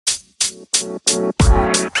Hey,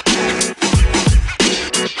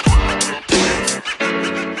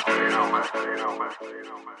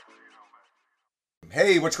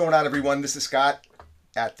 what's going on, everyone? This is Scott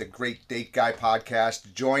at the Great Date Guy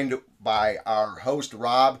podcast, joined by our host,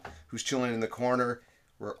 Rob, who's chilling in the corner.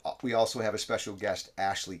 We also have a special guest,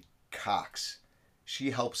 Ashley Cox. She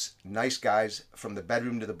helps nice guys from the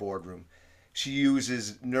bedroom to the boardroom. She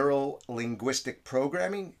uses neuro-linguistic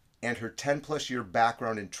programming and her 10-plus year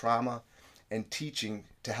background in trauma and teaching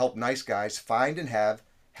to help nice guys find and have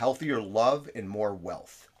healthier love and more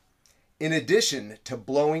wealth. In addition to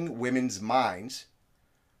blowing women's minds,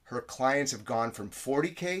 her clients have gone from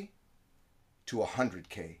 40K to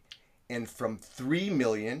 100K and from 3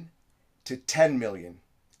 million to 10 million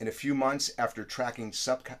in a few months after tracking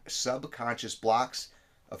subconscious blocks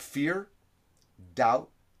of fear, doubt,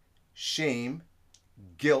 shame,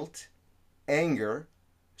 guilt, anger,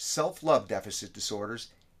 self-love deficit disorders,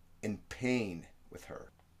 and pain with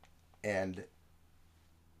her. And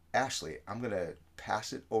Ashley, I'm going to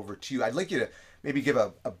pass it over to you. I'd like you to maybe give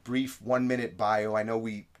a brief 1-minute bio. I know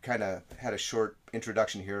we kind of had a short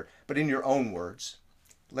introduction here, but in your own words,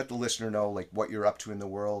 let the listener know like what you're up to in the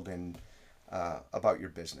world and about your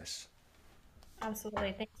business.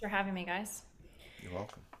 Absolutely. Thanks for having me, guys. You're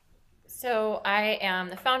welcome. So, I am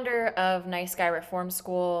the founder of Nice Guy Reform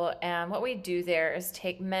School, and what we do there is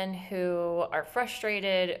take men who are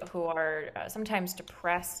frustrated, who are sometimes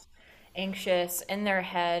depressed, anxious in their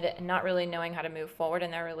head, and not really knowing how to move forward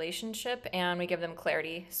in their relationship, and we give them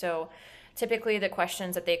clarity. So, typically, the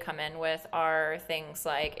questions that they come in with are things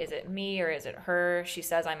like, is it me or is it her? She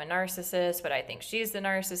says I'm a narcissist, but I think she's the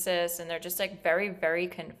narcissist. And they're just like very, very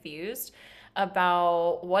confused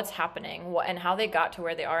about what's happening and how they got to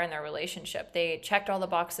where they are in their relationship. They checked all the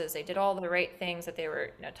boxes, they did all the right things that they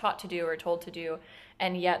were taught to do or told to do,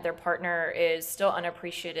 and yet their partner is still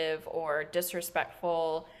unappreciative or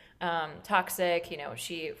disrespectful, toxic.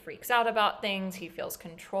 She freaks out about things, he feels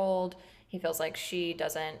controlled, he feels like she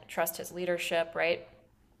doesn't trust his leadership, right?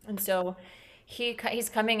 And so he's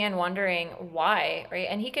coming in wondering why, right?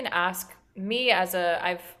 And he can ask me as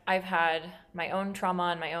I've had my own trauma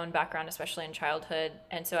and my own background, especially in childhood,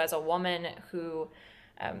 and so as a woman who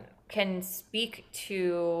can speak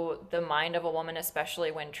to the mind of a woman,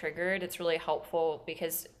 especially when triggered, it's really helpful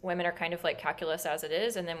because women are kind of like calculus as it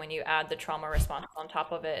is, and then when you add the trauma response on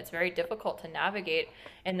top of it, it's very difficult to navigate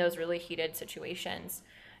in those really heated situations.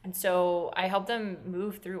 And so I help them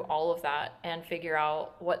move through all of that and figure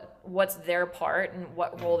out what's their part and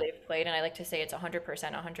what role they've played. And I like to say it's 100%,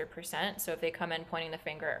 100%. So if they come in pointing the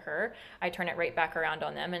finger at her, I turn it right back around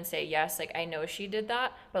on them and say, yes, like I know she did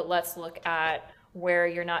that, but let's look at where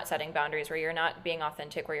you're not setting boundaries, where you're not being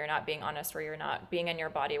authentic, where you're not being honest, where you're not being in your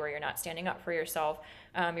body, where you're not standing up for yourself,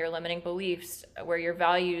 your limiting beliefs, where your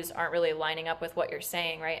values aren't really lining up with what you're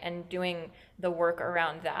saying, right? And doing the work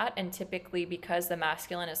around that. And typically, because the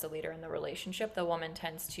masculine is the leader in the relationship, the woman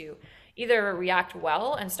tends to either react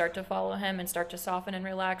well and start to follow him and start to soften and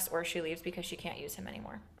relax, or she leaves because she can't use him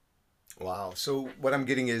anymore. Wow. So what I'm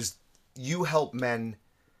getting is you help men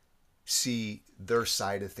see their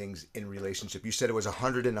side of things in relationship. You said it was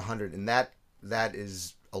 100 and 100, and that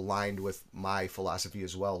is aligned with my philosophy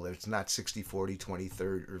as well. It's not 60-40, 20-30,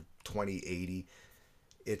 or 20-80.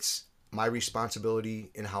 It's my responsibility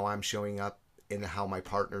in how I'm showing up and how my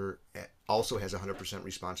partner also has 100%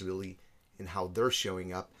 responsibility in how they're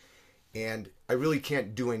showing up. And I really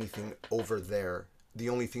can't do anything over there. The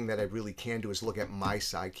only thing that I really can do is look at my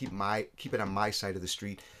side, keep it on my side of the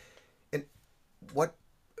street. And what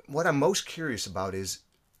I'm most curious about is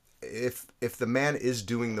if the man is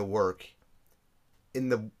doing the work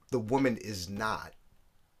and the woman is not,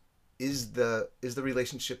 is the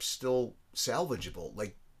relationship still salvageable?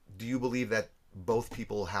 Like, do you believe that both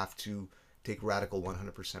people have to take radical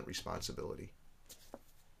 100% responsibility?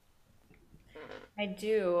 I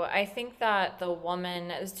do. I think that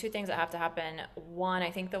there's two things that have to happen. One,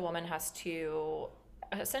 I think the woman has to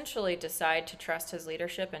essentially decide to trust his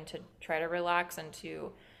leadership and to try to relax and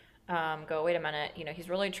to go, wait a minute, he's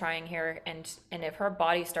really trying here. And if her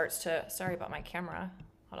body starts to, sorry about my camera.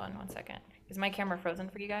 Hold on one second. Is my camera frozen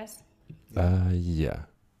for you guys? Yeah,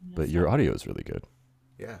 but So your audio is really good.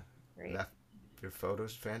 Yeah, great. that your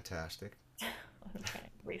photo's fantastic. I'm trying to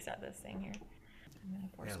reset this thing here. I'm gonna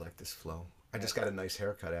Yeah, force I like this flow. I just got a nice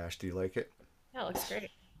haircut, Ash. Do you like it? Yeah, it looks great.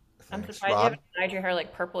 I'm Thanks, surprised you Rob. haven't dyed your hair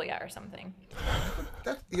like purple yet or something.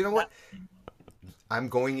 You know what? I'm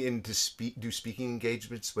going in to do speaking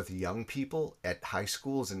engagements with young people at high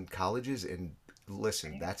schools and colleges, and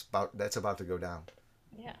listen, that's about to go down.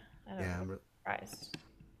 Yeah, I don't Yeah, know. Surprised.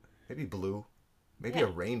 maybe blue, maybe Yeah.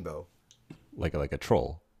 a rainbow. Like a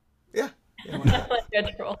troll. Yeah, Yeah, why not? Like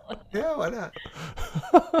a troll. Yeah, why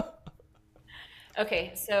not?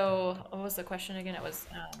 Okay, so what was the question again? It was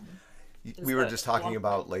does We were the just talking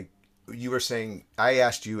about like you were saying. I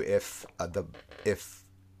asked you if if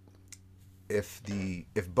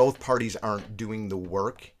if both parties aren't doing the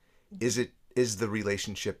work, is the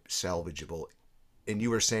relationship salvageable? And you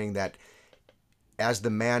were saying that as the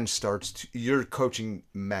man starts to, you're coaching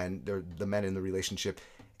men, the men in the relationship,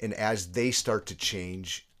 and as they start to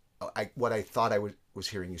change, what I thought I was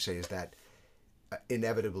hearing you say is that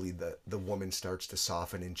inevitably the woman starts to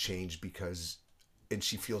soften and change because, and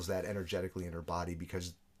she feels that energetically in her body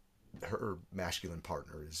because her masculine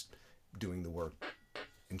partner is doing the work,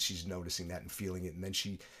 and she's noticing that and feeling it, and then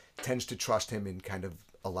she tends to trust him and kind of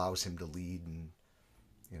allows him to lead, and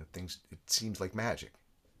things, it seems like magic.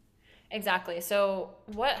 exactly. So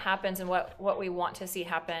what happens and what we want to see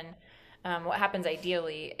happen, what happens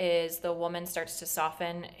ideally is the woman starts to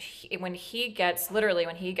soften when he gets literally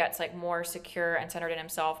when he gets like more secure and centered in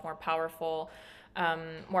himself, more powerful,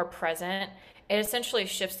 more present. It essentially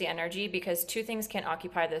shifts the energy because two things can't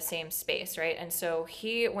occupy the same space, right? And so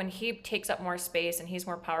when he takes up more space and he's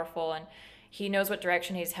more powerful and he knows what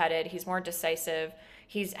direction he's headed, he's more decisive,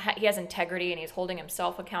 he has integrity and he's holding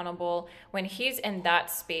himself accountable. When he's in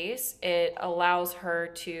that space, it allows her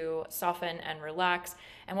to soften and relax.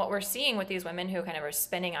 And what we're seeing with these women who kind of are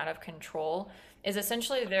spinning out of control is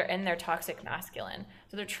essentially they're in their toxic masculine.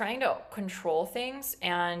 So they're trying to control things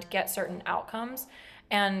and get certain outcomes.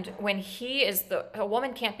 And when a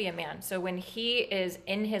woman can't be a man. So when he is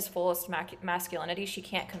in his fullest masculinity, she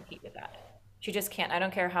can't compete with that. She just can't. I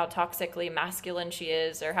don't care how toxically masculine she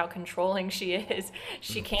is or how controlling she is.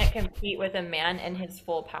 She can't compete with a man in his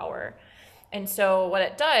full power. And so what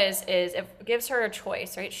it does is it gives her a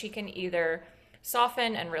choice, right? She can either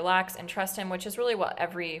soften and relax and trust him, which is really what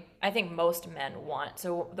I think most men want.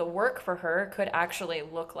 So the work for her could actually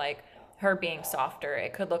look like her being softer.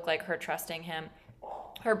 It could look like her trusting him,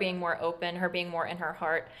 her being more open, her being more in her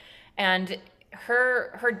heart. And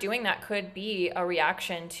her doing that could be a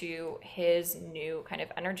reaction to his new kind of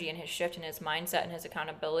energy and his shift in his mindset and his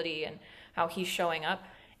accountability and how he's showing up.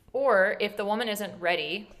 Or if the woman isn't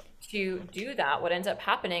ready to do that, what ends up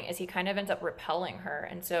happening is he kind of ends up repelling her.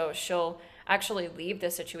 And so she'll actually leave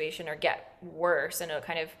the situation or get worse and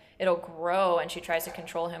it'll grow and she tries to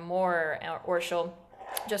control him more, or she'll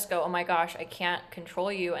just go, oh my gosh, I can't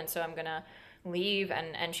control you. And so I'm going to leave,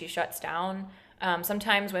 and she shuts down.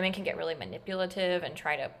 Sometimes women can get really manipulative and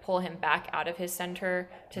try to pull him back out of his center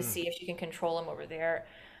to see if she can control him over there.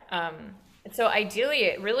 So ideally,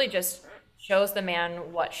 it really just shows the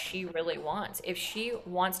man what she really wants. If she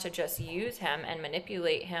wants to just use him and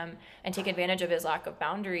manipulate him and take advantage of his lack of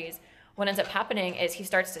boundaries, what ends up happening is he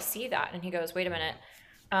starts to see that and he goes, wait a minute.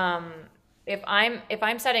 If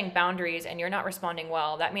I'm setting boundaries and you're not responding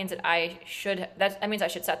well, that means that means I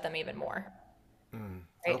should set them even more.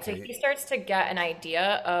 Right. So Okay. he starts to get an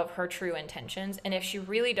idea of her true intentions. And if she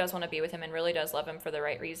really does want to be with him and really does love him for the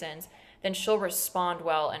right reasons, then she'll respond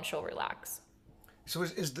well and she'll relax. So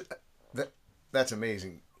that that's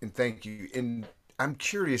amazing, and thank you. And I'm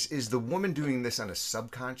curious, is the woman doing this on a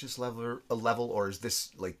subconscious level, or is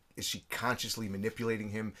this like, is she consciously manipulating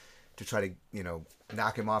him to try to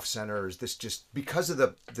knock him off center, or is this just because of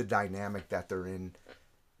the dynamic that they're in?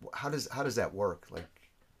 How does that work? Like,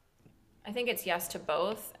 I think it's yes to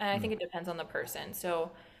both. And I think it depends on the person.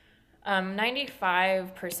 So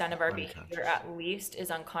 95% of our behavior unconscious, at least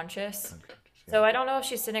is unconscious. unconscious, yeah, So I don't know if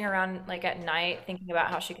she's sitting around like at night thinking about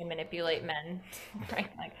how she can manipulate men, right?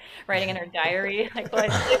 Like writing in her diary, like what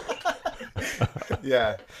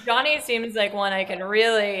yeah. Johnny seems like one I can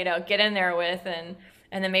really, get in there with, and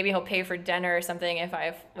then maybe he'll pay for dinner or something if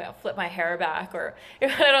I flip my hair back, or I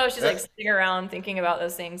don't know, she's like That sitting around thinking about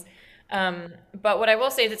those things. But what I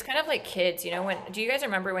will say is it's kind of like kids, when do you guys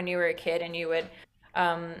remember when you were a kid and you would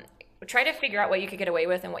um, try to figure out what you could get away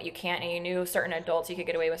with and what you can't, and you knew certain adults you could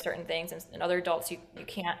get away with certain things and other adults you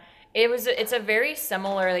can't. It's a very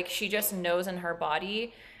similar, like she just knows in her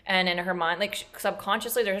body and in her mind, like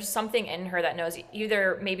subconsciously there's something in her that knows,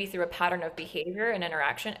 either maybe through a pattern of behavior and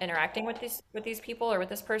interacting with these people or with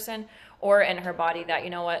this person, or in her body that, you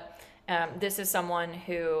know what, this is someone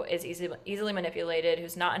who is easily manipulated,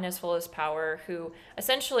 who's not in his fullest power, who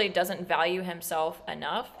essentially doesn't value himself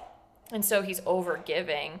enough, and so he's over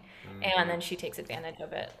giving, and then she takes advantage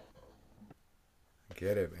of it. I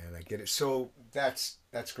get it, man. I get it. So that's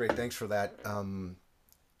great. Thanks for that.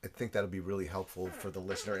 I think that'll be really helpful for the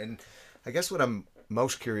listener. And I guess what I'm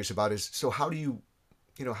most curious about is, so how do you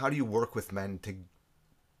work with men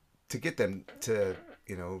to get them to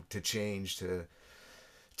change,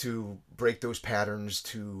 to break those patterns,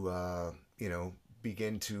 to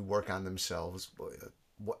begin to work on themselves,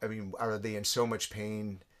 I mean, are they in so much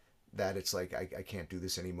pain that it's like, I can't do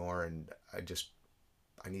this anymore, and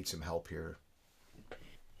I need some help here?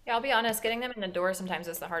 Yeah, I'll be honest, getting them in the door sometimes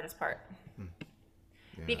is the hardest part Yeah.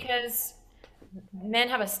 because men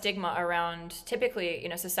have a stigma around, typically,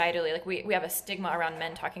 societally, like we have a stigma around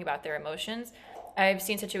men talking about their emotions. I've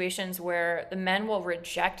seen situations where the men will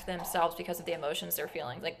reject themselves because of the emotions they're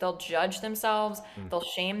feeling. Like they'll judge themselves, Mm. they'll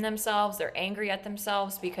shame themselves, they're angry at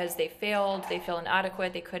themselves because they failed, they feel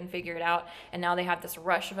inadequate, they couldn't figure it out, and now they have this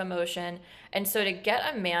rush of emotion. And so to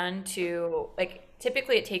get a man to like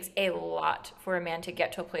typically it takes a lot for a man to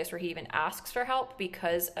get to a place where he even asks for help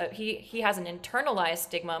because he has an internalized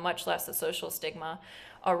stigma, much less a social stigma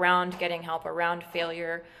around getting help, around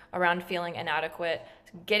failure, around feeling inadequate.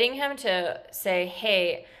 Getting him to say,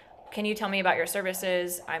 hey, can you tell me about your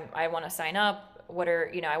services? I want to sign up. What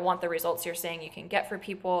are, I want the results you're saying you can get for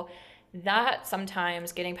people. That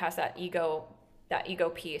sometimes getting past that ego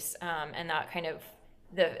piece, and that kind of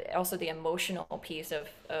also the emotional piece of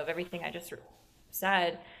everything I just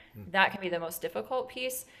said, that can be the most difficult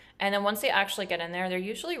piece. And then once they actually get in there, they're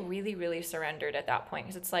usually really, really surrendered at that point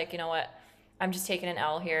because it's like, you know what? I'm just taking an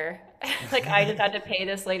L here. Like I just had to pay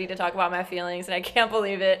this lady to talk about my feelings and I can't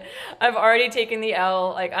believe it. I've already taken the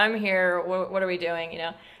L. Like I'm here. What are we doing?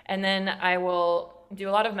 And then I will do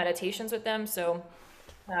a lot of meditations with them. So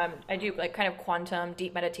I do like kind of quantum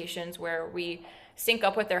deep meditations where we sync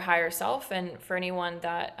up with their higher self. And for anyone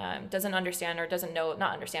that doesn't understand or doesn't know,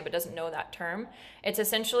 not understand, but doesn't know that term, it's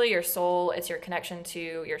essentially your soul. It's your connection to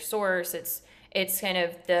your source. It's kind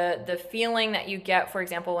of the feeling that you get, for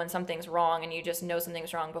example, when something's wrong and you just know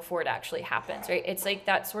something's wrong before it actually happens, right? It's like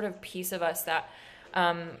that sort of piece of us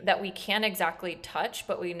that we can't exactly touch,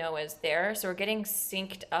 but we know is there. So we're getting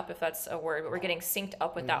synced up, if that's a word, but we're getting synced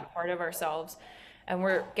up with that part of ourselves. And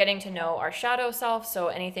we're getting to know our shadow self. So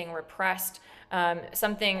anything repressed, an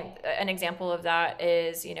example of that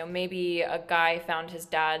is, maybe a guy found his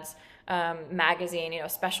dad's magazine,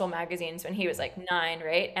 special magazines when he was like 9,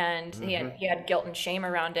 right? And Mm-hmm. he had guilt and shame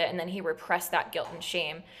around it, and then he repressed that guilt and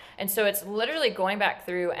shame. And so it's literally going back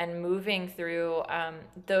through and moving through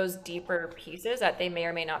those deeper pieces that they may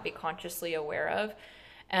or may not be consciously aware of,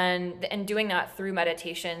 and doing that through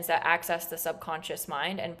meditations that access the subconscious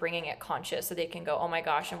mind and bringing it conscious so they can go, oh my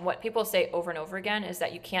gosh. And what people say over and over again is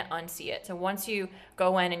that you can't unsee it. So once you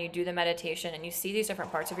go in and you do the meditation and you see these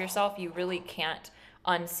different parts of yourself, you really can't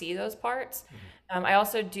unsee those parts. I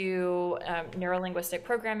also do neurolinguistic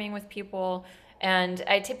programming with people. And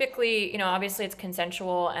I typically, obviously it's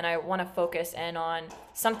consensual and I want to focus in on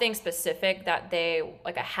something specific that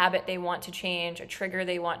like a habit they want to change, a trigger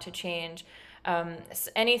they want to change,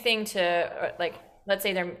 anything to, like, let's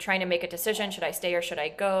say they're trying to make a decision, should I stay or should I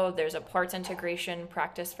go? There's a parts integration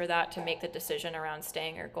practice for that to make the decision around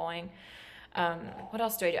staying or going. What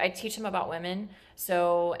else do I do? I teach them about women.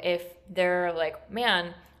 So if they're like,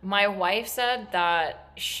 man, my wife said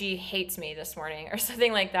that she hates me this morning or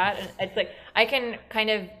something like that, and it's like I can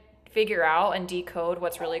kind of figure out and decode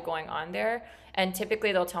what's really going on there. And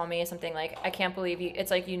typically they'll tell me something like, I can't believe you,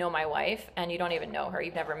 it's like, my wife and you don't even know her,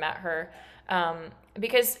 you've never met her.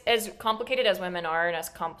 Because as complicated as women are and as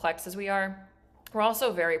complex as we are, we're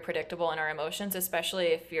also very predictable in our emotions, especially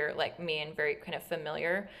if you're like me and very kind of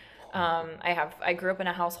familiar. I grew up in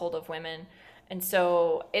a household of women, and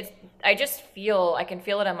so I can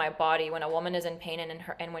feel it in my body when a woman is in pain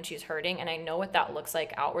and when she's hurting, and I know what that looks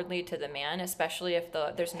like outwardly to the man, especially if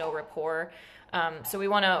there's no rapport. So we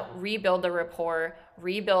want to rebuild the rapport,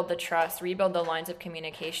 rebuild the trust, rebuild the lines of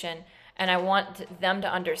communication, and I want them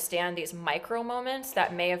to understand these micro moments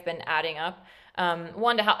that may have been adding up.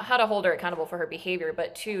 One, to how to hold her accountable for her behavior,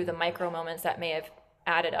 but two, the micro moments that may have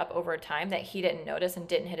added up over time that he didn't notice and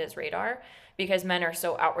didn't hit his radar, because men are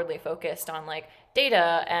so outwardly focused on like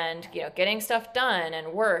data and getting stuff done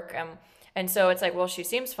and work, and so it's like, well, she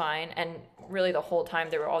seems fine, and really the whole time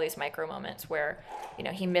there were all these micro moments where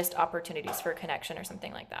he missed opportunities for connection or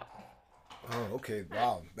something like that. Oh, okay.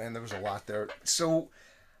 Wow, man, there was a lot there. So,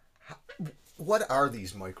 what are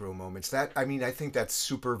these micro moments? That, I mean, I think that's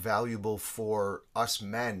super valuable for us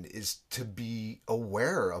men, is to be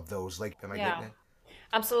aware of those. Like, am I getting Yeah. it?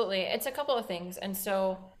 Absolutely. It's a couple of things. And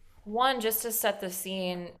so, one, just to set the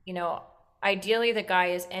scene, ideally the guy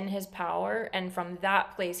is in his power, and from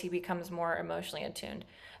that place, he becomes more emotionally attuned.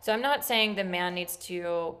 So, I'm not saying the man needs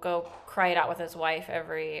to go cry it out with his wife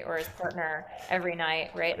or his partner every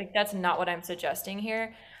night, right? Like, that's not what I'm suggesting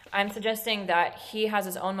here. I'm suggesting that he has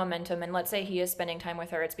his own momentum, and let's say he is spending time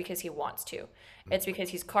with her, it's because he wants to. It's because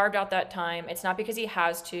he's carved out that time. It's not because he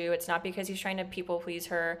has to. It's not because he's trying to people please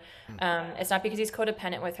her. It's not because he's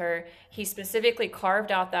codependent with her. He specifically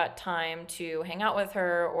carved out that time to hang out with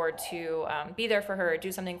her or to be there for her, or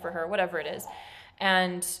do something for her, whatever it is.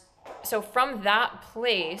 And so from that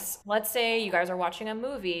place, let's say you guys are watching a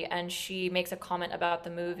movie and she makes a comment about the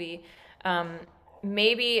movie.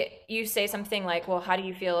 Maybe you say something like, well, how do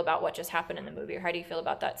you feel about what just happened in the movie? Or how do you feel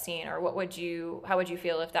about that scene? Or how would you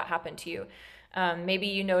feel if that happened to you? Maybe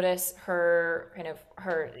you notice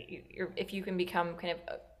if you can become kind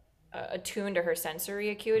of attuned to her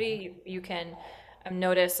sensory acuity, you can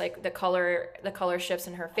notice like the color shifts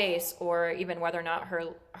in her face, or even whether or not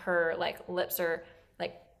her like lips are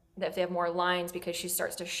like, if they have more lines, because she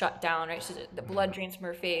starts to shut down, right? So the blood drains from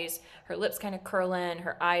her face, her lips kind of curl in,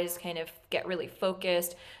 her eyes kind of get really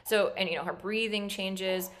focused. So, and her breathing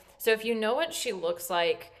changes. So if you know what she looks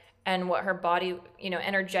like and what her body,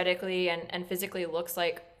 energetically and physically looks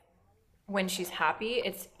like when she's happy,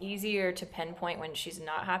 it's easier to pinpoint when she's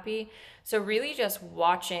not happy. So really just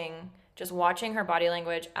watching her body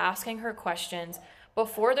language, asking her questions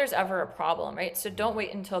before there's ever a problem, right? So don't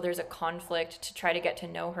wait until there's a conflict to try to get to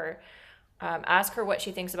know her. Ask her what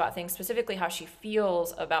she thinks about things, specifically how she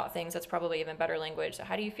feels about things. That's probably even better language. So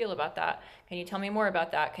how do you feel about that? Can you tell me more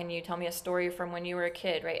about that? Can you tell me a story from when you were a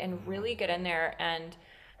kid, right? And really get in there and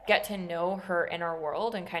get to know her inner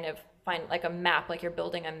world and kind of find like a map, like you're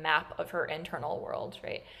building a map of her internal world,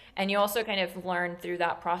 right? And you also kind of learn through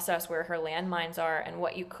that process where her landmines are. And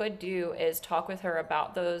what you could do is talk with her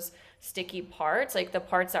about those sticky parts, like the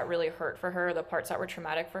parts that really hurt for her, the parts that were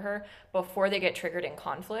traumatic for her, before they get triggered in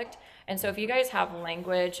conflict. And so if you guys have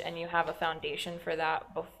language and you have a foundation for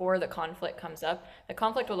that before the conflict comes up, the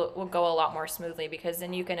conflict will go a lot more smoothly, because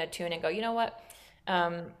then you can attune and go, you know what?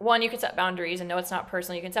 One, you can set boundaries and know it's not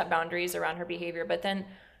personal. You can set boundaries around her behavior, but then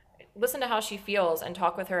listen to how she feels and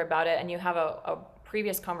talk with her about it, and you have a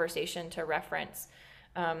previous conversation to reference.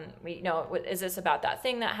 Is this about that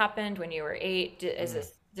thing that happened when you were 8?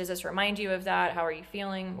 Does this remind you of that? How are you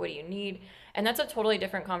feeling? What do you need? And that's a totally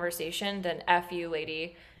different conversation than "F you,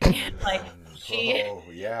 lady." Like she, Oh,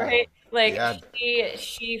 yeah. right? Like Yeah.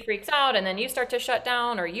 she freaks out, and then you start to shut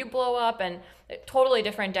down, or you blow up, and a totally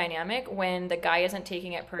different dynamic when the guy isn't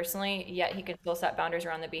taking it personally, yet he can still set boundaries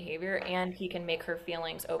around the behavior, and he can make her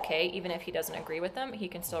feelings okay, even if he doesn't agree with them. He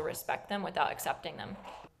can still respect them without accepting them.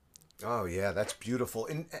 Oh, yeah, that's beautiful.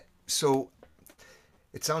 And so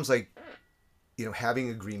it sounds like, having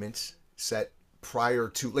agreements set prior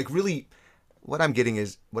to, like, really what I'm getting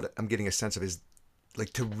a sense of is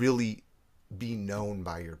like to really be known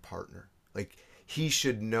by your partner. Like he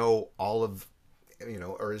should know all of,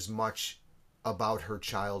 or as much about her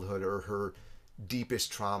childhood or her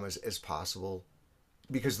deepest traumas as possible,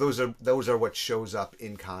 because those are what shows up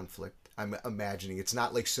in conflict. I'm imagining it's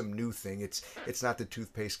not like some new thing. It's not the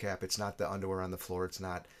toothpaste cap. It's not the underwear on the floor.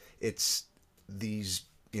 It's these,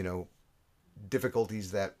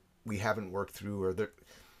 difficulties that we haven't worked through, or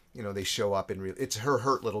they show up in real. It's her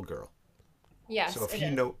hurt little girl. Yes, So if it he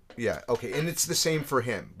is. know, yeah, okay, and it's the same for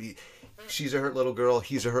him. She's a hurt little girl.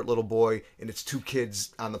 He's a hurt little boy, and it's two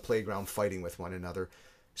kids on the playground fighting with one another.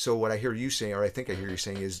 So what I hear you saying, or I think I hear you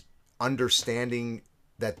saying, is understanding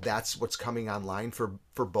that that's what's coming online for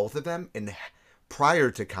both of them, and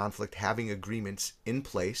prior to conflict, having agreements in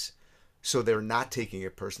place so they're not taking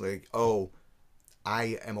it personally. Like, oh,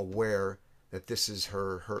 I am aware that this is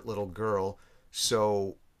her hurt little girl,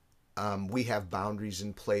 so we have boundaries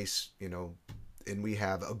in place, and we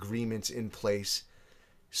have agreements in place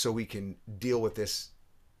so we can deal with this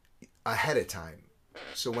ahead of time.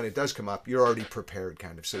 So when it does come up, you're already prepared,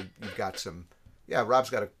 kind of. So you've got some. Yeah, Rob's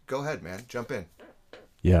got to go ahead, man. Jump in.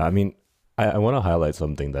 Yeah, I mean, I want to highlight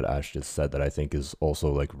something that Ash just said that I think is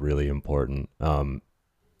also like really important. I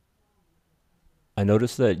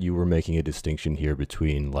noticed that you were making a distinction here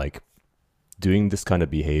between like doing this kind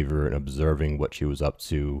of behavior and observing what she was up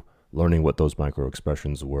to, learning what those micro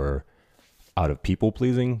expressions were out of people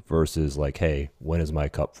pleasing versus like, hey, when is my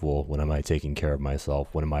cup full? When am I taking care of myself?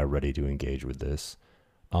 When am I ready to engage with this?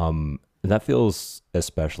 And that feels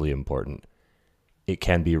especially important. It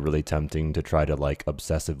can be really tempting to try to like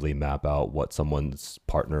obsessively map out what someone's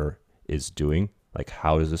partner is doing. Like,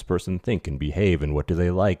 how does this person think and behave, and what do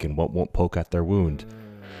they like, and what won't poke at their wound?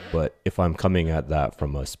 But if I'm coming at that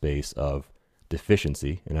from a space of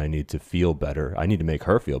deficiency and I need to feel better, I need to make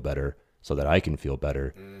her feel better so that I can feel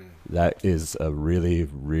better, that is a really,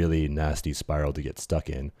 really nasty spiral to get stuck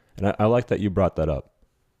in. And I like that you brought that up.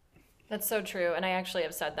 That's so true. And I actually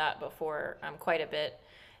have said that before quite a bit.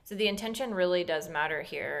 So the intention really does matter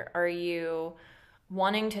here. Are you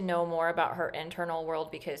wanting to know more about her internal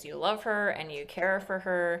world because you love her and you care for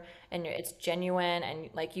her and it's genuine, and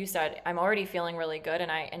like you said, I'm already feeling really good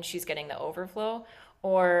and she's getting the overflow?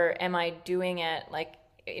 Or am I doing it like,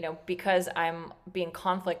 because I'm being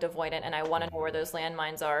conflict avoidant and I want to know where those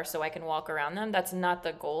landmines are so I can walk around them? That's not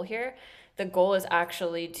the goal here. The goal is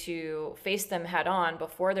actually to face them head on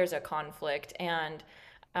before there's a conflict, and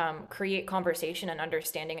create conversation and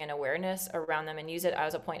understanding and awareness around them, and use it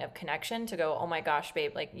as a point of connection to go, oh my gosh,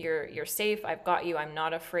 babe, like you're safe. I've got you. I'm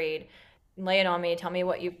not afraid. Lay it on me. Tell me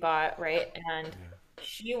what you've got, right? And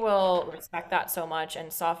she will respect that so much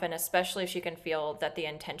and soften, especially if she can feel that the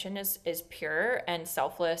intention is pure and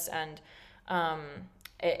selfless, and um,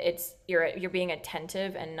 it's you're being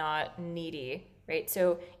attentive and not needy, right?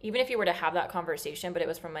 So even if you were to have that conversation, but it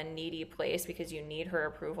was from a needy place because you need her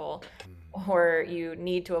approval or you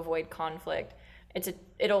need to avoid conflict,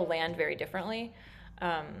 it'll land very differently.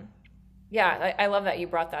 Um, yeah, I love that you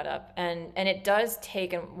brought that up, and it does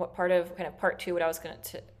take, and what part of kind of part two, what I was going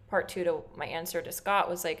to part two to my answer to Scott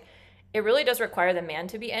was like, it really does require the man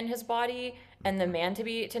to be in his body and the man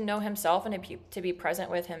to know himself and to be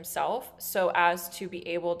present with himself so as to be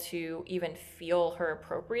able to even feel her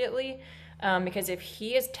appropriately. Because if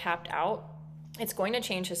he is tapped out, it's going to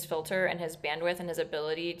change his filter and his bandwidth and his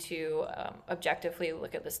ability to objectively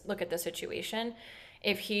look at the situation.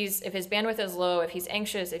 If his bandwidth is low, if he's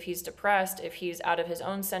anxious, if he's depressed, if he's out of his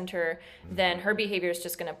own center, then her behavior is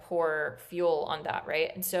just going to pour fuel on that,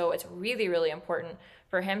 right? And so it's really, really important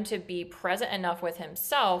for him to be present enough with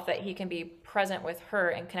himself that he can be present with her,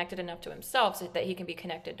 and connected enough to himself so that he can be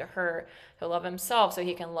connected to her, to love himself so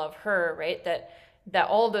he can love her, right? That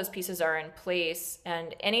all of those pieces are in place,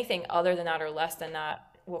 and anything other than that or less than that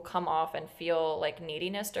will come off and feel like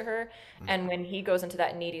neediness to her. And when he goes into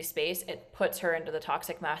that needy space, it puts her into the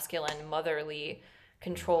toxic masculine, motherly,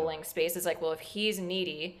 controlling space. It's like, well, if he's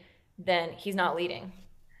needy, then he's not leading.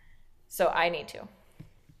 So I need to.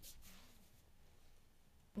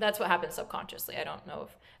 That's what happens subconsciously. I don't know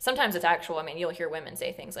if sometimes it's actual. I mean, you'll hear women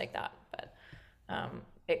say things like that, but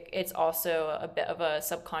it's also a bit of a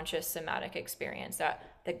subconscious somatic experience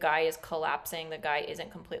that the guy is collapsing, the guy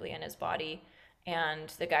isn't completely in his body, and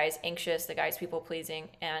the guy's anxious, the guy's people pleasing,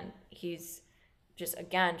 and he's just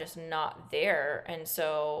not there. And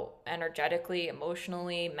so energetically,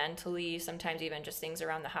 emotionally, mentally, sometimes even just things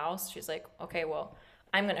around the house, she's like, okay, well,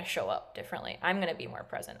 I'm going to show up differently. I'm going to be more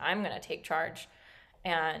present. I'm going to take charge.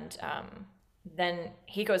 And then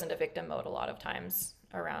he goes into victim mode a lot of times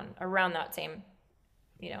around that same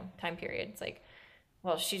time period. It's like,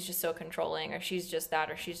 well, she's just so controlling, or she's just that,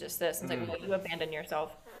 or she's just this. And it's like, well, you abandoned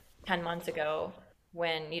yourself 10 months ago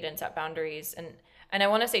when you didn't set boundaries. And I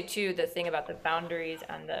want to say too, the thing about the boundaries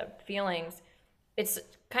and the feelings, it's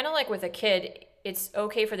kind of like with a kid. It's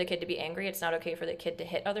okay for the kid to be angry. It's not okay for the kid to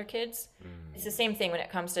hit other kids. It's the same thing when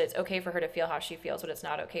it comes to, it's okay for her to feel how she feels, but it's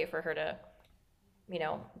not okay for her to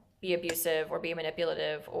be abusive or be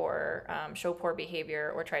manipulative or show poor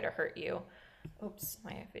behavior or try to hurt you. Oops,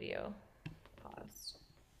 my video paused.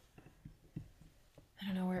 I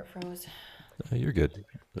don't know where it froze. You're good.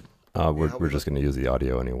 We're just going to use the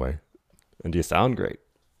audio anyway. And you sound great.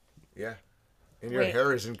 Yeah. And your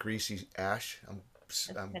hair isn't greasy, Ash.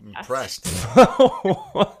 I'm impressed.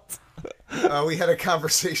 What? We had a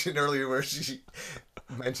conversation earlier where she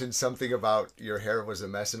mentioned something about your hair was a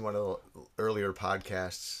mess in one of the earlier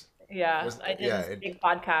podcasts. Yeah, I did a big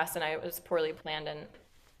podcast and it was poorly planned, and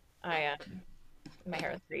my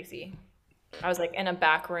hair was greasy. I was like in a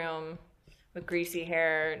back room with greasy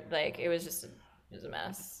hair. Like it was a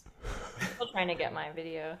mess. I'm still trying to get my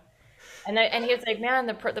video. And he was like, man,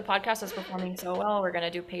 the podcast is performing so well. We're going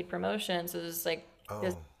to do paid promotion. So there's like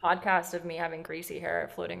this podcast of me having greasy hair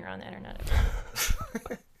floating around the internet.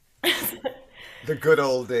 The good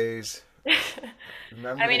old days.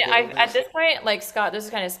 I mean, at this point, like Scott, this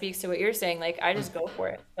kind of speaks to what you're saying. Like, I just go for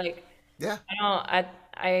it. Like, yeah. I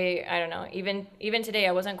don't know. Even today,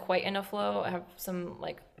 I wasn't quite in a flow. I have some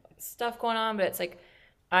like stuff going on, but it's like,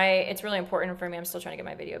 it's really important for me. I'm still trying to get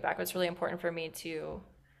my video back, but it's really important for me to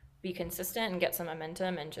be consistent and get some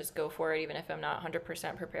momentum and just go for it, even if I'm not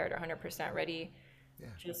 100% prepared or 100% ready. Yeah.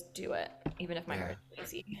 Just do it, even if my hair is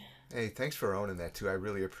lazy. Hey, thanks for owning that too. I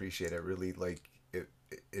really appreciate it. Really, like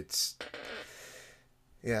it's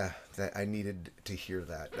that I needed to hear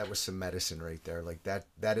that. That was some medicine right there. Like that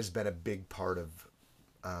has been a big part of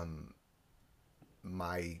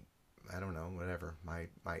my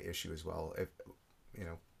issue as well. If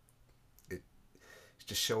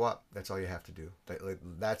just show up. That's all you have to do.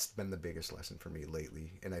 That's been the biggest lesson for me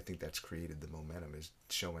lately, and I think that's created the momentum, is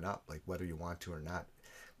showing up, like whether you want to or not.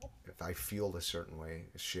 If I feel a certain way,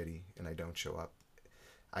 shitty, and I don't show up,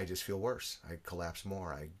 I just feel worse. I collapse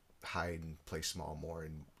more. I hide and play small more.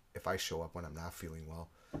 And if I show up when I'm not feeling well,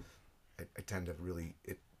 I tend to really,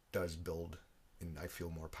 it does build, and I feel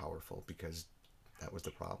more powerful because that was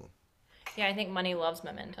the problem. Yeah, I think money loves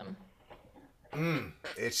momentum.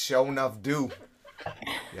 It's sure enough do.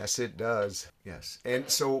 Yes, it does. Yes. And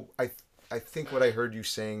so I think what I heard you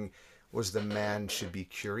saying was the man should be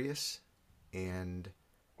curious and,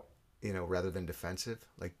 rather than defensive,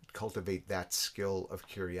 like cultivate that skill of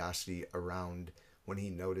curiosity around when he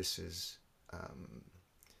notices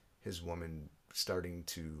his woman starting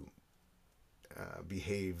to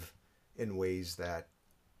behave in ways that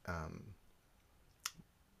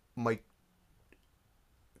might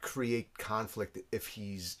create conflict if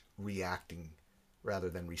he's reacting rather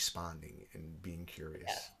than responding and being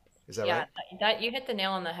curious. Is that Yeah, right? that you hit the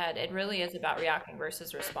nail on the head. It really is about reacting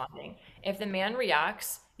versus responding. If the man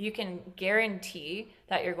reacts, you can guarantee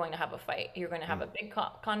that you're going to have a fight. You're going to have a big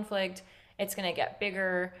conflict. It's going to get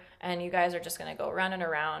bigger, and you guys are just going to go around and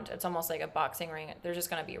around. It's almost like a boxing ring. There's just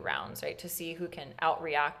going to be rounds, right? To see who can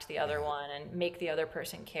outreact the other one and make the other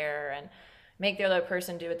person care and make the other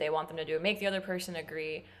person do what they want them to do, make the other person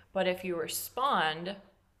agree. But if you respond,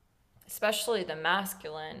 especially the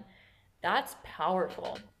masculine, that's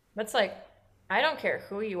powerful. That's like, I don't care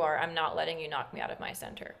who you are, I'm not letting you knock me out of my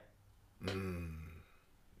center.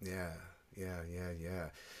 Yeah, yeah.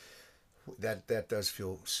 That does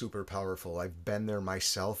feel super powerful. I've been there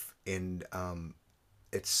myself, and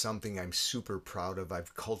it's something I'm super proud of.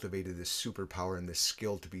 I've cultivated this superpower and this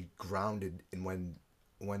skill to be grounded in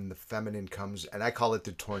when the feminine comes, and I call it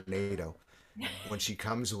the tornado. When she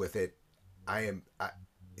comes with it, I am.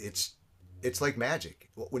 It's it's like magic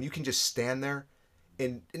when you can just stand there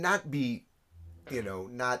and not be,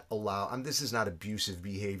 not allow. This is not abusive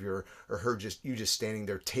behavior or her just you just standing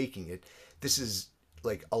there taking it. This is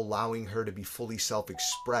like allowing her to be fully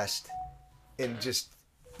self-expressed and just,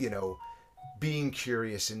 you know being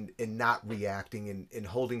curious and not reacting and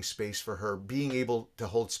holding space for her, being able to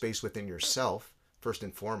hold space within yourself first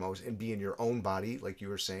and foremost and be in your own body like you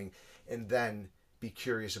were saying, and then be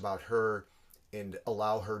curious about her and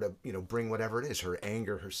allow her to, bring whatever it is, her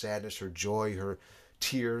anger, her sadness, her joy, her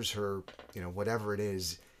tears, her, whatever it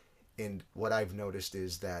is. And what I've noticed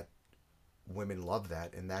is that women love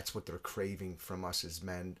that, and that's what they're craving from us as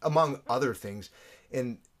men, among other things.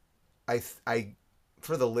 And I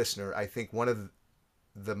for the listener, I think one of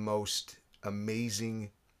the most amazing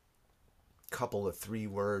couple of three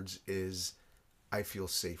words is I feel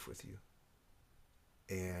safe with you.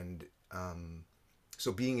 And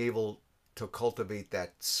so being able to cultivate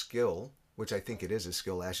that skill, which I think it is a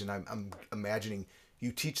skill, Ash, and I'm imagining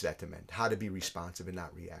you teach that to men, how to be responsive and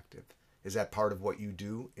not reactive. Is that part of what you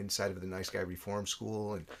do inside of the Nice Guy Reform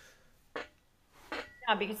School? And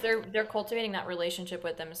Yeah, because they're cultivating that relationship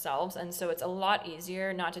with themselves, and so it's a lot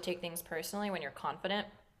easier not to take things personally when you're confident.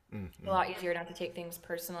 A lot easier not to take things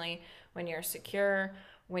personally when you're secure,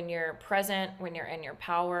 when you're present, when you're in your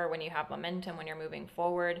power, when you have momentum, when you're moving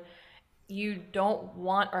forward. You don't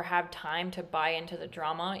want or have time to buy into the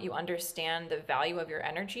drama. You understand the value of your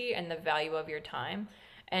energy and the value of your time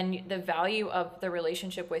and the value of the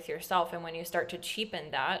relationship with yourself. And when you start to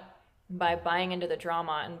cheapen that by buying into the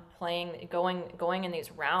drama and going in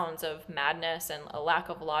these rounds of madness and a lack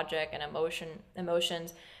of logic and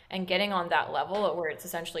emotions, and getting on that level where it's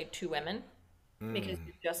essentially two women because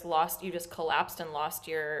you just collapsed and lost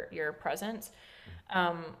your presence.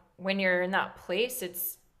 When you're in that place,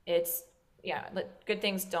 it's yeah, like, good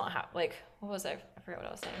things don't have, like, what was I forgot what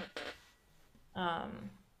I was saying.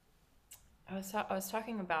 I was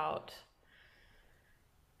talking about,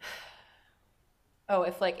 oh,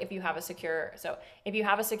 if you have a secure, so if you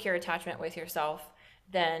have a secure attachment with yourself,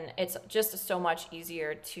 then it's just so much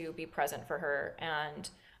easier to be present for her and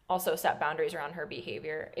also set boundaries around her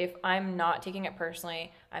behavior. If I'm not taking it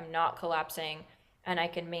personally, I'm not collapsing, and I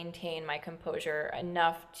can maintain my composure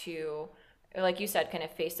enough to, like you said, kind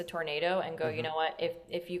of face the tornado and go, you know what,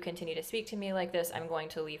 if you continue to speak to me like this, I'm going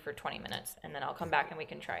to leave for 20 minutes and then I'll come back and we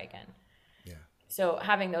can try again. yeah, So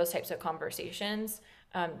having those types of conversations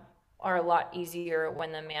are a lot easier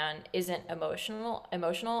when the man isn't emotional,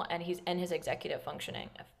 and he's in his executive functioning,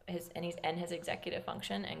 he's in his executive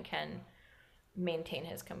function and can maintain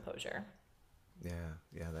his composure.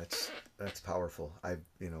 yeah, that's powerful. I've,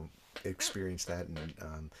 experienced that.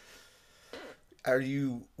 And are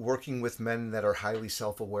you working with men that are highly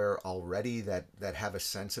self-aware already, that have a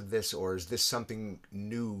sense of this, or is this something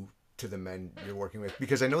new to the men you're working with?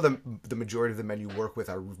 Because I know the majority of the men you work with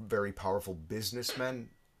are very powerful businessmen.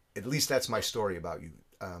 At least that's my story about you.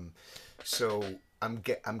 So I'm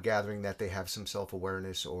gathering that they have some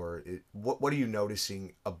self-awareness, or what are you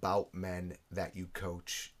noticing about men that you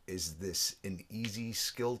coach? Is this an easy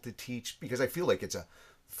skill to teach? Because I feel like it's a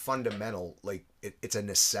fundamental, like it's a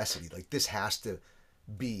necessity. Like this has to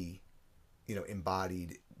be,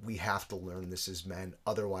 embodied. We have to learn this as men.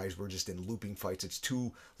 Otherwise, we're just in looping fights. It's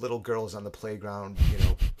two little girls on the playground,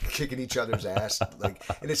 kicking each other's ass.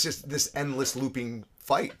 And it's just this endless looping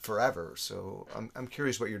fight forever. So I'm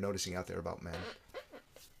curious what you're noticing out there about men.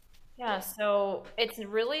 Yeah, so it's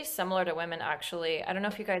really similar to women, actually. I don't know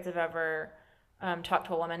if you guys have ever talked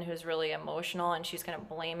to a woman who's really emotional and she's kind of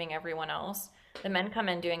blaming everyone else. The men come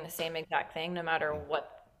in doing the same exact thing, no matter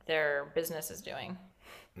what their business is doing.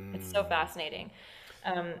 It's so fascinating.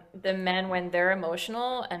 The men, when they're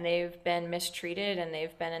emotional and they've been mistreated and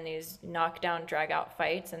they've been in these knockdown, drag out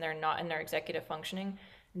fights and they're not in their executive functioning,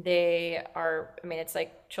 they are, I mean, it's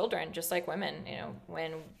like children, just like women.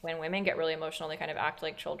 When women get really emotional, they kind of act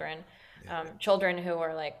like children. Children who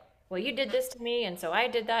are like, well, you did this to me, and so I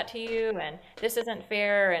did that to you, and this isn't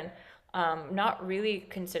fair, and not really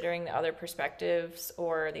considering the other perspectives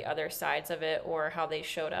or the other sides of it or how they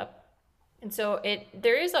showed up. And so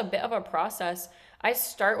there is a bit of a process. I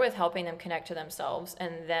start with helping them connect to themselves,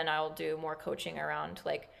 and then I'll do more coaching around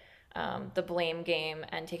like the blame game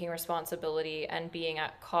and taking responsibility and being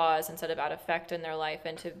at cause instead of at effect in their life,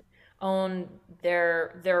 and to own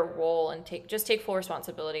their role and take full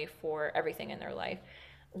responsibility for everything in their life.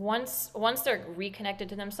 Once they're reconnected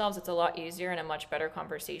to themselves, it's a lot easier and a much better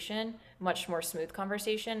conversation, much more smooth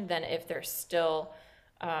conversation than if they're still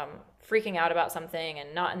freaking out about something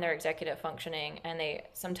and not in their executive functioning, and they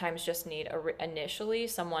sometimes just need initially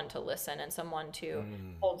someone to listen and someone to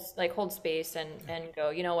hold space and go,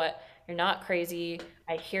 you know what, you're not crazy,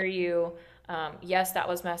 I hear you, yes, that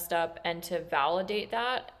was messed up, and to validate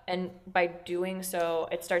that. And by doing so,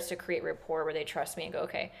 it starts to create rapport where they trust me and go,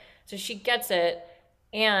 okay, so she gets it.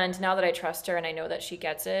 And now that I trust her and I know that she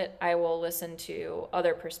gets it, I will listen to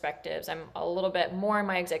other perspectives. I'm a little bit more in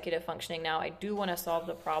my executive functioning now. I do want to solve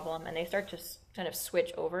the problem. And they start to kind of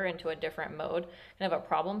switch over into a different mode, kind of a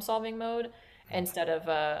problem solving mode instead of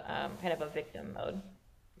a kind of a victim mode.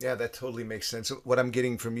 Yeah, that totally makes sense. What I'm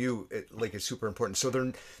getting from you, is super important. So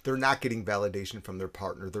they're not getting validation from their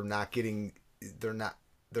partner. They're not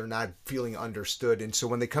feeling understood. And so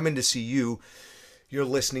when they come in to see you, you're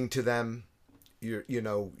listening to them.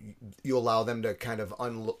 You allow them to kind of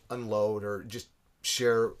unload or just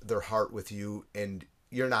share their heart with you, and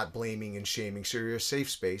you're not blaming and shaming. So you're a safe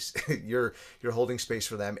space. you're holding space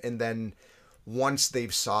for them, and then once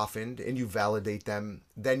they've softened and you validate them,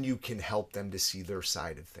 then you can help them to see their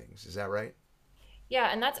side of things. Is that right? Yeah,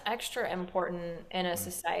 and that's extra important in a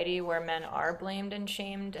society where men are blamed and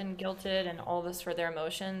shamed and guilted and all this for their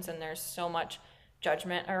emotions, and there's so much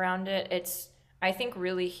judgment around it. It's, I think,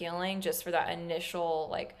 really healing just for that initial,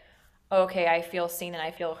 like, okay, I feel seen and I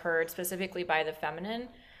feel heard, specifically by the feminine.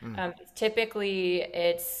 Typically,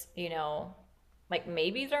 it's, like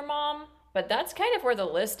maybe their mom, but that's kind of where the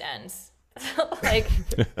list ends. Like,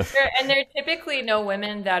 there are typically no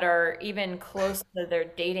women that are even close to their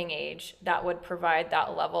dating age that would provide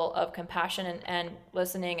that level of compassion and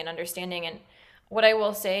listening and understanding. And what I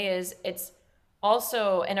will say is, it's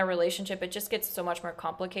also in a relationship, it just gets so much more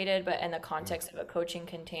complicated. But in the context of a coaching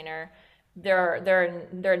container, there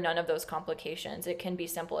are none of those complications. It can be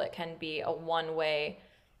simple. It can be a one-way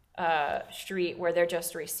street where they're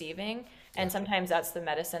just receiving. And sometimes that's the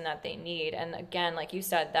medicine that they need. And again, like you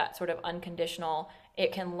said, that sort of unconditional,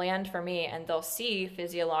 it can land for me, and they'll see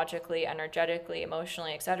physiologically, energetically,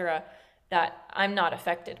 emotionally, etc., that I'm not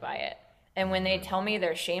affected by it. And when they tell me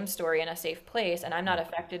their shame story in a safe place and I'm not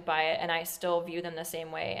affected by it, and I still view them the same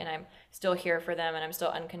way, and I'm still here for them, and I'm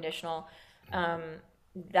still unconditional,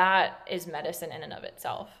 that is medicine in and of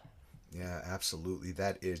itself. Yeah, absolutely.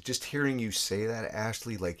 That is, just hearing you say that,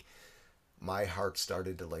 Ashley, like my heart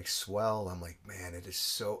started to like swell. I'm like, man, it is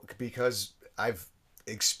so, because I've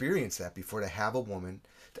experienced that before, to have a woman.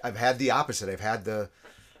 I've had the opposite. I've had that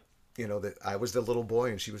I was the little boy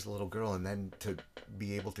and she was the little girl, and then to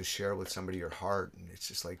be able to share with somebody your heart, and it's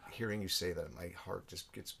just like hearing you say that, my heart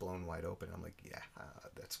just gets blown wide open. I'm like, yeah,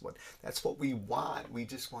 that's what we want. We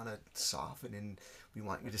just want to soften, and we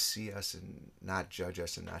want you to see us and not judge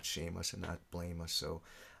us and not shame us and not blame us. So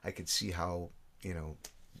I could see how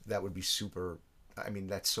that would be super. I mean,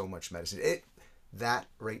 that's so much medicine. That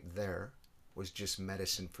right there was just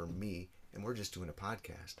medicine for me, and we're just doing a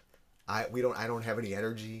podcast. I don't have any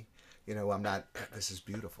energy. I'm not. This is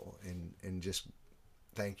beautiful, and just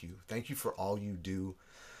thank you for all you do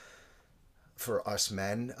for us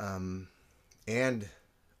men, and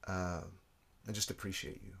I just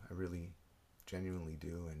appreciate you. I really genuinely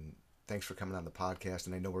do. And thanks for coming on the podcast.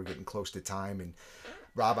 And I know we're getting close to time. And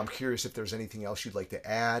Rob, I'm curious if there's anything else you'd like to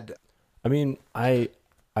add. I mean, I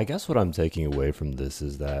guess what I'm taking away from this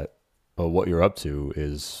is that what you're up to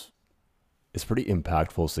is pretty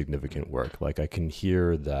impactful, significant work. Like I can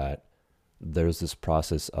hear that there's this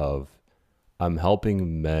process of I'm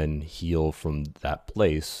helping men heal from that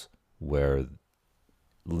place where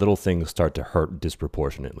little things start to hurt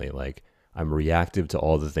disproportionately. Like I'm reactive to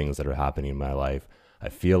all the things that are happening in my life. I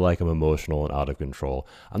feel like I'm emotional and out of control.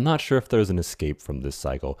 I'm not sure if there's an escape from this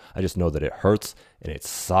cycle. I just know that it hurts and it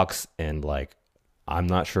sucks and like I'm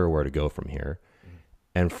not sure where to go from here.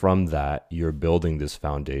 And from that, you're building this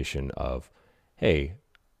foundation of, hey,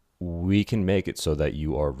 we can make it so that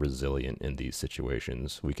you are resilient in these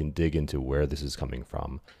situations. We can dig into where this is coming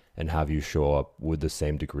from and have you show up with the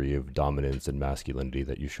same degree of dominance and masculinity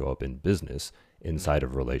that you show up in business inside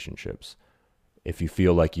of relationships. If you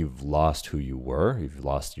feel like you've lost who you were, you've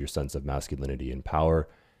lost your sense of masculinity and power,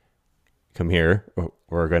 come here.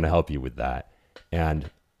 We're going to help you with that.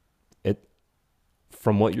 And it,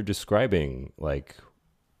 from what you're describing, like,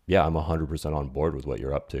 yeah, I'm 100% on board with what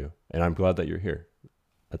you're up to. And I'm glad that you're here.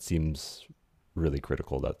 That seems really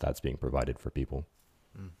critical that that's being provided for people.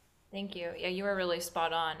 Thank you. Yeah, you were really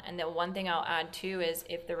spot on. And the one thing I'll add too is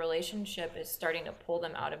if the relationship is starting to pull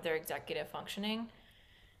them out of their executive functioning,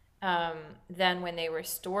 then when they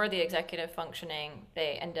restore the executive functioning,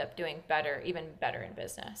 they end up doing better, even better in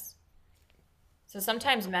business. So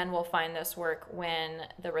sometimes men will find this work when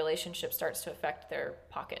the relationship starts to affect their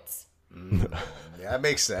pockets. Yeah, that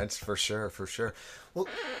makes sense for sure, for sure. Well,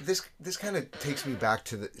 this kind of takes me back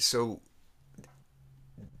to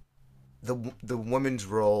the woman's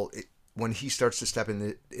role when he starts to step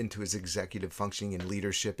into his executive functioning and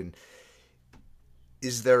leadership. And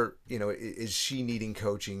is there, is she needing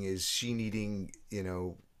coaching? Is she needing,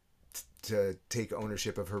 to take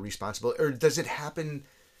ownership of her responsibility, or does it happen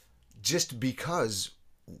just because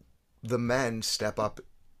the men step up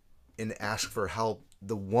and ask for help?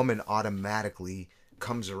 The woman automatically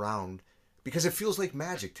comes around because it feels like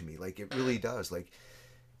magic to me. Like it really does. Like,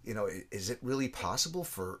 is it really possible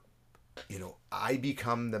for, I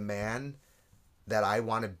become the man that I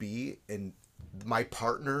want to be and my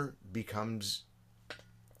partner becomes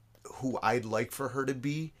who I'd like for her to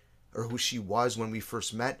be or who she was when we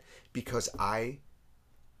first met because I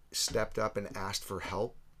stepped up and asked for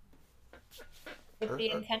help? If the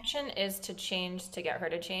intention is to change, to get her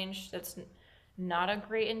to change, that's not a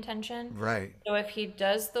great intention. Right. So if he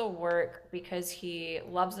does the work because he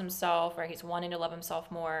loves himself or he's wanting to love himself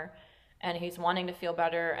more and he's wanting to feel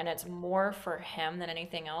better and it's more for him than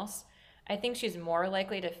anything else, I think she's more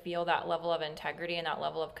likely to feel that level of integrity and that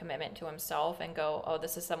level of commitment to himself and go, oh,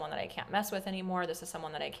 this is someone that I can't mess with anymore. This is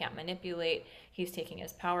someone that I can't manipulate. He's taking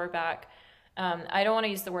his power back. I don't want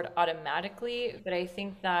to use the word automatically, but I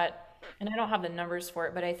think that, and I don't have the numbers for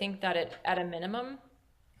it, but I think that it, at a minimum,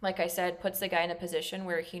 like I said, puts the guy in a position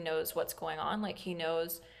where he knows what's going on. Like he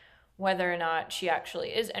knows whether or not she actually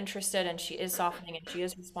is interested and she is softening and she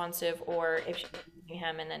is responsive, or if she's using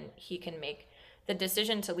him, and then he can make the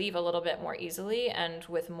decision to leave a little bit more easily and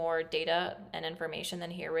with more data and information than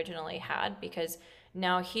he originally had, because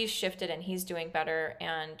now he's shifted and he's doing better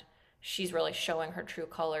and she's really showing her true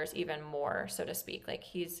colors even more, so to speak. Like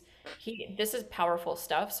this is powerful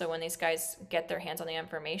stuff. So when these guys get their hands on the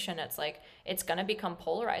information, it's like, it's going to become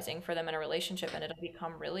polarizing for them in a relationship, and it'll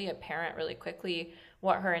become really apparent really quickly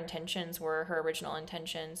what her intentions were, her original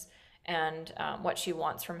intentions, and what she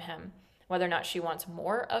wants from him, whether or not she wants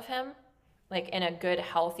more of him, like in a good,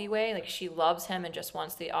 healthy way. Like she loves him and just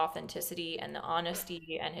wants the authenticity and the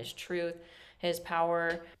honesty and his truth, his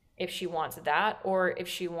power, if she wants that, or if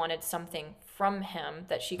she wanted something from him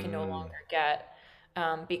that she can no longer get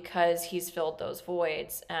because he's filled those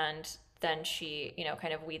voids, and then she,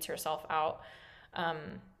 kind of weeds herself out.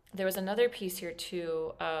 There was another piece here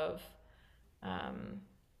too of,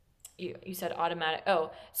 you said automatic.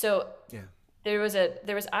 Oh, so Yeah. there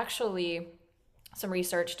was actually some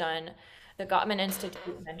research done. The Gottman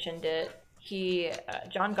Institute mentioned it.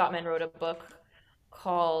 John Gottman wrote a book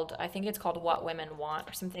called, I think it's called What Women Want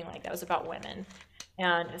or something like that. It was about women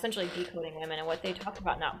and essentially decoding women. And what they talked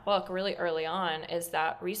about in that book really early on is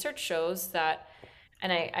that research shows that,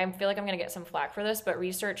 and I feel like I'm going to get some flack for this, but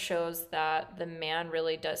research shows that the man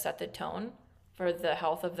really does set the tone for the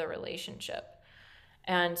health of the relationship.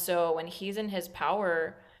 And so when he's in his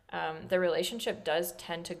power, the relationship does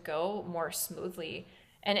tend to go more smoothly.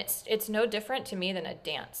 And it's no different to me than a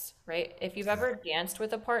dance, right? If you've ever danced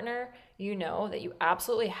with a partner, you know that you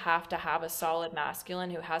absolutely have to have a solid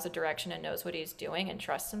masculine who has a direction and knows what he's doing and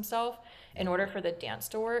trusts himself in order for the dance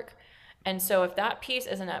to work. And so if that piece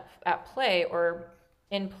isn't at play or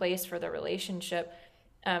in place for the relationship,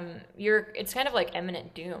 it's kind of like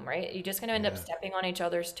imminent doom, right? You're just going to end up Yeah. stepping on each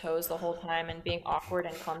other's toes the whole time and being awkward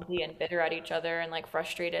and clumsy and bitter at each other and like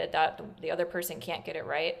frustrated that the other person can't get it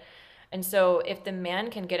right. And so if the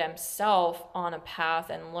man can get himself on a path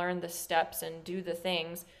and learn the steps and do the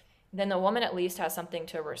things, then the woman at least has something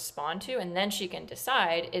to respond to, and then she can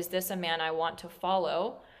decide, is this a man I want to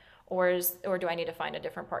follow, or do I need to find a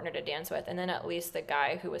different partner to dance with? And then at least the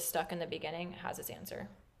guy who was stuck in the beginning has his answer.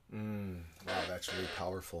 Wow, that's really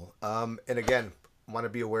powerful. And again, want to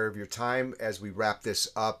be aware of your time as we wrap this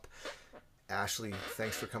up. Ashley,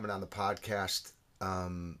 thanks for coming on the podcast.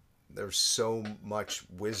 There's so much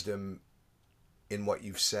wisdom in what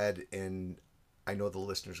you've said, and I know the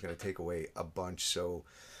listeners are going to take away a bunch. So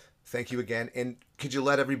thank you again. And could you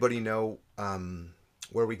let everybody know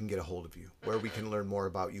where we can get a hold of you, where we can learn more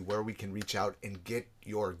about you, where we can reach out and get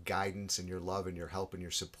your guidance and your love and your help and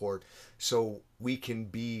your support so we can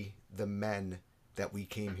be the men that we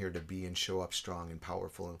came here to be and show up strong and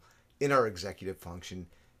powerful in our executive function,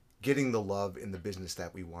 getting the love in the business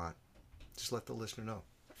that we want. Just let the listener know.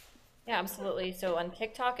 Yeah, absolutely. So on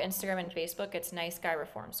TikTok, Instagram, and Facebook, it's Nice Guy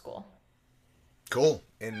Reform School. Cool.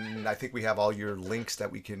 And I think we have all your links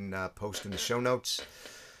that we can post in the show notes.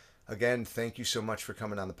 Again, thank you so much for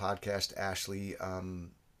coming on the podcast, Ashley.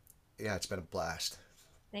 Yeah, it's been a blast.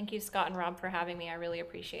 Thank you, Scott and Rob, for having me. I really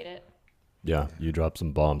appreciate it. Yeah, you dropped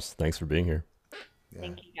some bombs. Thanks for being here. Yeah.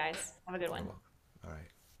 Thank you, guys. Have a good one. All right.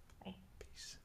 Bye.